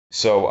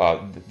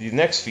So the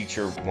next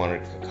feature we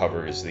wanted to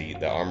cover is the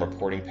ARM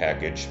reporting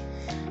package.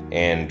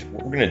 And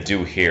what we're going to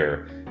do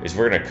here is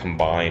we're going to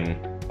combine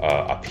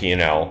a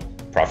P&L,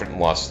 profit and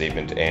loss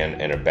statement,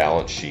 and a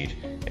balance sheet.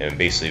 And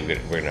basically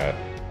we're going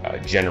to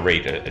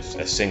generate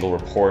a single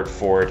report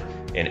for it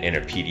in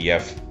a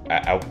PDF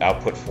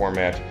output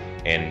format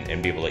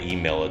and be able to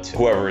email it to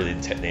whoever the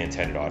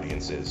intended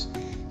audience is.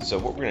 So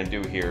what we're going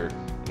to do here,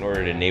 in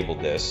order to enable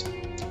this,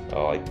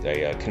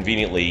 I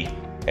conveniently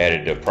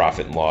added a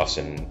profit and loss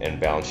and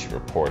balance sheet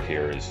report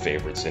here as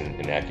favorites in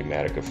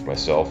Acumatica for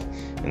myself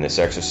in this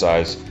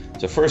exercise.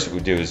 So first what we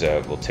do is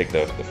we'll take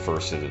the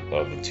first of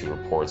the two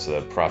reports,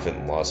 the profit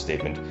and loss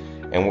statement,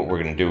 and what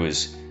we're going to do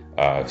is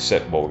we're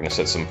going to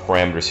set some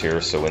parameters here.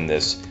 So in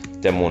this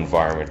demo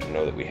environment, you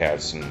know that we have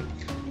some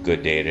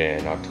good data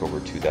in October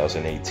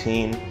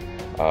 2018.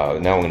 Now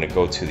I'm going to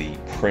go to the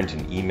print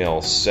and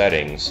email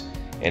settings,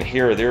 and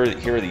here are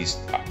these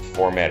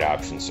format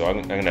options. So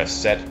I'm going to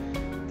set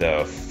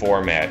the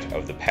format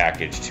of the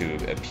package to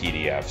a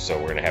PDF. So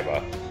we're going to have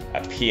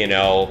a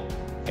P&L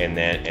and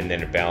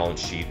then a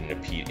balance sheet in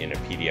a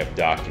PDF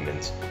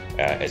document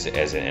as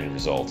an end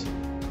result.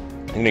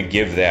 I'm going to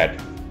give that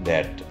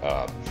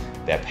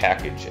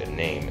package a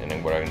name, and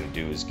then what I'm going to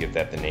do is give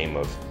that the name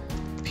of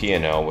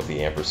P&L with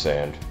the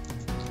ampersand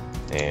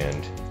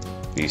and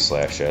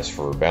B/S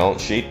for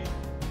balance sheet,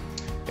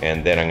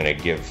 and then I'm going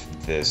to give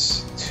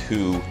this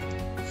to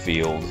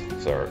field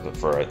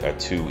for a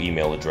to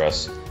email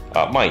address.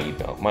 My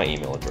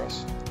email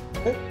address.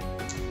 Okay.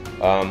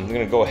 I'm going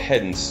to go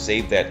ahead and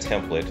save that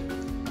template.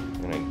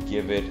 I'm going to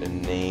give it a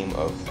name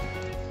of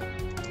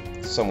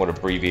somewhat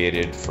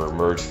abbreviated for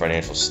merged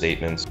financial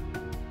statements.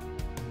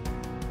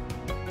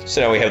 So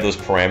now we have those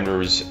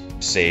parameters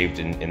saved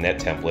in that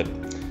template.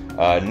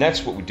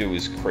 Next, what we do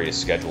is create a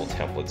schedule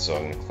template. So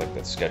I'm going to click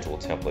that schedule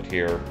template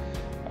here.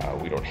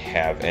 We don't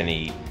have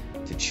any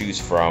to choose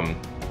from.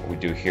 What we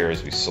do here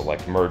is we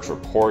select merge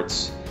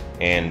reports,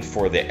 and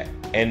for the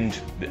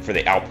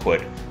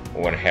output, what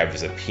we want to have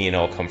is a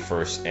P&L come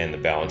first and the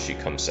balance sheet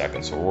come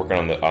second. So we're working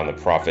on the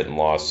profit and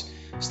loss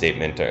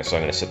statement. So I'm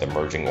going to set the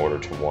merging order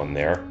to 1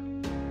 there.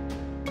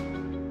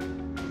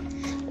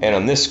 And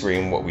on this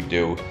screen, what we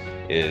do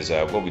is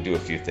we do a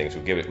few things.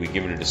 We give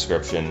it a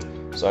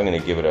description. So I'm going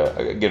to give it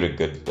a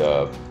good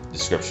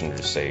description to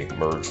just say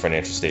merge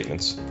financial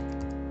statements.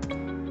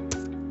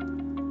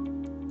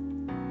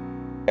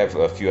 I have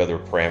a few other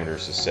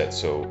parameters to set.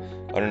 So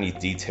underneath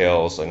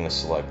details, I'm going to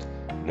select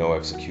no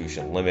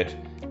execution limit,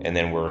 and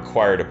then we're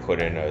required to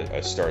put in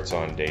a starts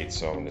on date,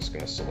 so I'm just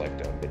going to select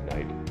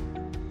midnight,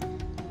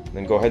 and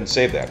then go ahead and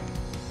save that.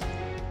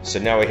 So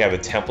now we have a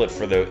template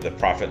for the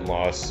profit and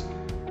loss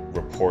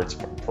reports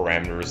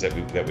parameters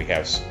that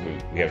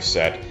we have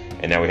set,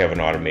 and now we have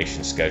an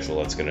automation schedule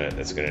that's going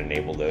to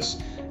enable this.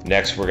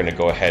 Next, we're going to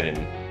go ahead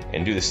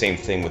and do the same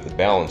thing with the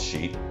balance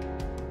sheet.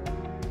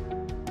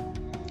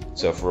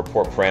 So for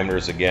report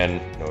parameters,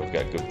 again,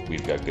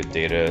 we've got good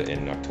data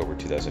in October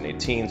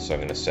 2018, so I'm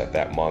going to set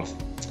that month.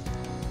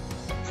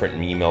 Print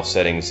and email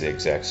settings, the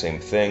exact same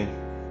thing.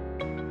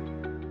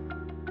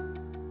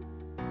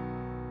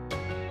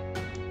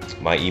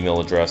 My email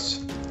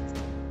address. I'm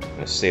going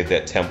to save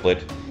that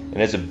template,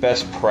 and as a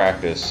best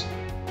practice,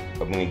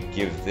 I'm going to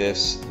give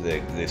this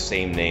the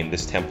same name,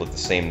 this template the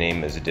same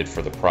name as it did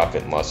for the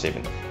profit and loss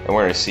statement. And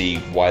we're going to see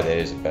why that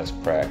is a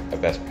best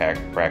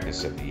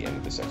practice at the end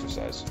of this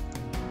exercise.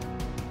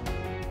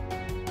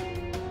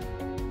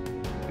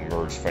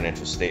 Merge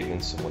financial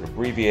statements, somewhat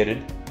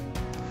abbreviated.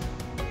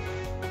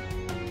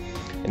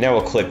 And now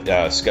we'll click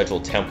schedule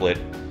template.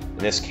 In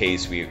this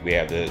case, we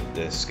have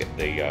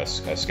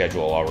the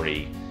schedule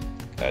already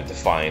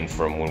defined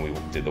from when we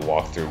did the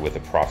walkthrough with the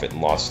profit and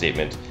loss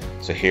statement.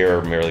 So here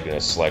I'm merely going to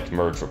select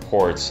merge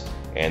reports,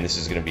 and this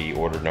is going to be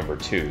order number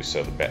 2.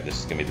 So this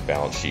is going to be the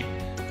balance sheet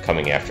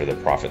coming after the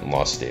profit and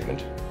loss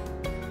statement.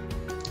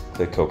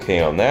 Click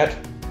OK on that,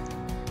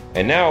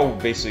 and now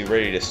we're basically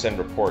ready to send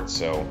reports.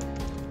 So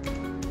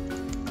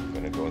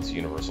go into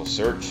universal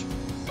search,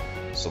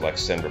 select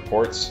send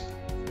reports,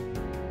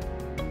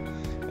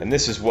 and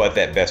this is what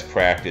that best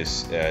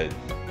practice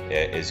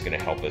is going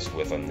to help us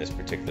with on this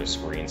particular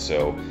screen.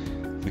 So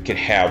we could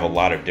have a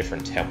lot of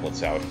different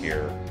templates out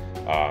here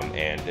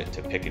and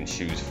to pick and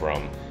choose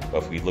from, but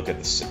if we look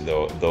at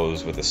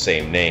those with the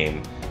same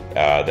name,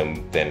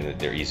 then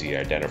they're easy to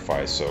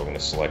identify. So I'm going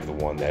to select the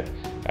one that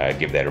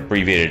give that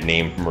abbreviated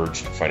name,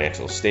 merged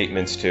financial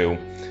statements to.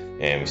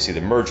 And we see the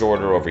merge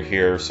order over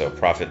here, so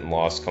profit and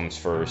loss comes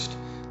first,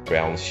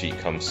 balance sheet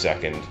comes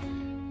second.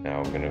 Now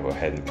we're going to go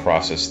ahead and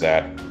process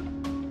that.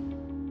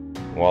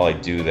 While I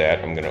do that,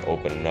 I'm going to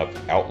open up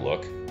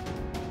Outlook.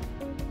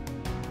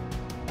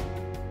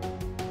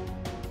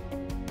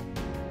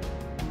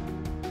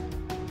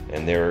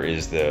 And there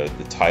is the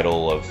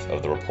title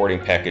of the reporting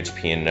package,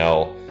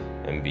 P&L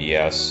and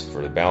BS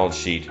for the balance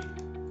sheet.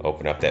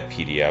 Open up that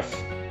PDF.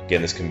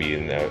 Again, this can be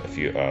in a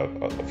few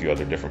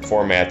other different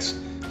formats.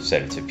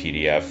 Set it to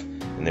PDF,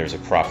 and there's a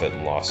profit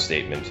and loss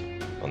statement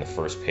on the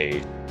first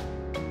page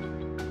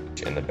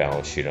and the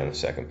balance sheet on the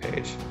second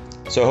page.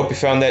 So I hope you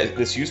found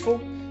this useful.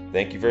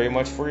 Thank you very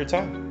much for your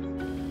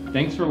time.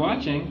 Thanks for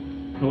watching.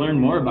 To learn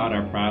more about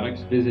our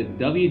products, visit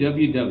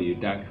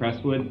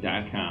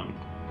www.crestwood.com.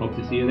 Hope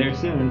to see you there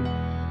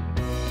soon.